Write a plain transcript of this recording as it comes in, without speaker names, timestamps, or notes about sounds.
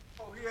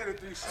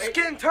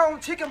Skin tone,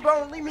 chicken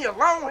bone, leave me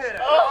alone here.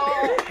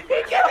 Oh,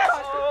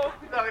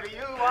 he talking to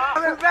you, Mom.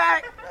 Coming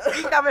back.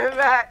 He coming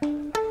back.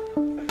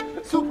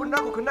 Super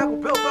knuckle, knuckle,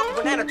 belt buckle,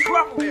 banana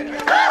truffle here.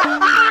 I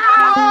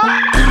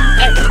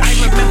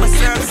remember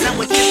syrup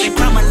sandwiches and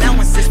crime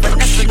allowances, but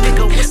that's a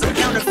nigga with some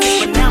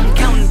counterfeit. But now I'm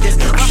counting this.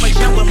 I'm a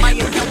young with my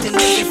accountant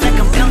list. In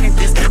fact, I'm counting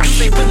this. You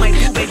say with my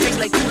boo, tastes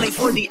like Kool-Aid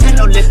for the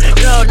analyst.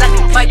 Girl, like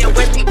a fire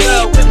wetty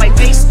girl with my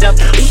face stuff.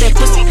 Ooh, that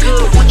pussy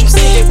good. Won't you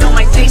sit it on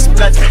my taste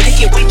buds? I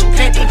get way too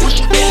petty. Once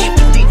you let me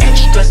do the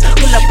extras.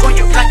 Pull up on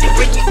your block and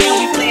break it down.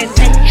 We playing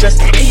Tetris.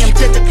 AM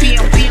to the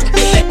PM, PM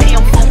to the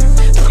AM phone.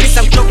 Yes,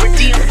 I'm Joe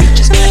DM. You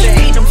just gotta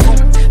hate them phone.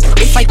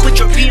 If I quit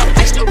your BM,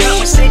 I still run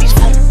Mercedes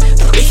phone.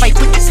 If I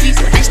quit the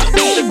season, I still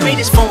do the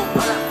greatest phone.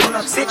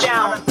 Sit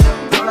down,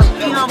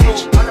 be humble.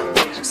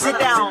 Sit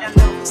down,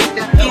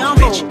 be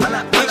humble.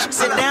 Bitch,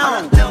 sit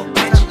down,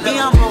 be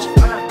humble.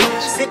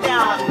 Sit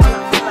down.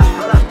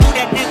 Who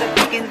that nigga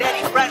thinking that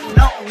he frontin'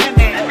 on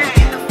women?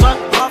 Get the fuck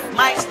off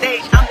my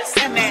stage, I'm the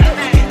Sandman.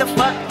 Get the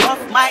fuck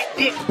off my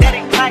dick, that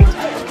ain't right.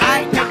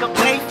 I take a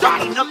play,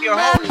 fucking up your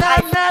whole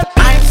life.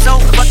 I'm so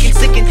fucking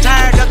sick and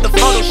tired of the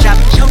Photoshop.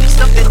 Show me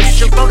something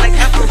natural like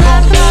Afro.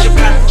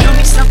 Show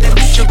me something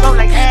natural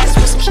like ass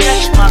with some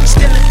stretch marks.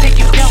 Still take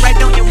you down right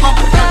on your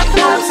mama.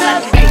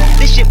 Hey,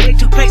 this shit way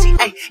too crazy.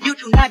 Hey, you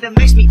do not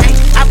amaze me. Hey,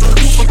 I blew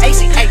you from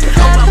AC. Hey,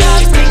 oh my God,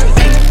 just taste me.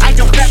 Hey, I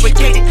don't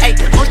fabricate it. Hey,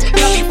 most of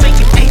y'all be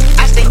faking. Hey,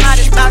 I stay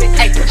modest about it.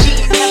 Hey,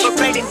 she ain't never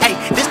rated. Hey,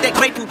 this that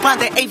great poupon,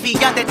 that AV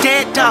got that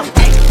dead dog.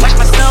 Hey, watch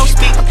my soul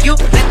speak. You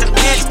let the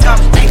meds talk.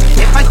 Hey,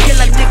 if I kill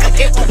a nigga,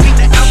 it won't be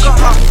the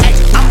alcohol. Hey,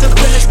 I'm the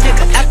realest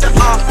nigga after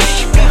all.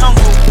 Be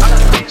humble.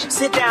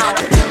 Sit down.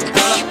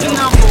 Be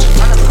humble.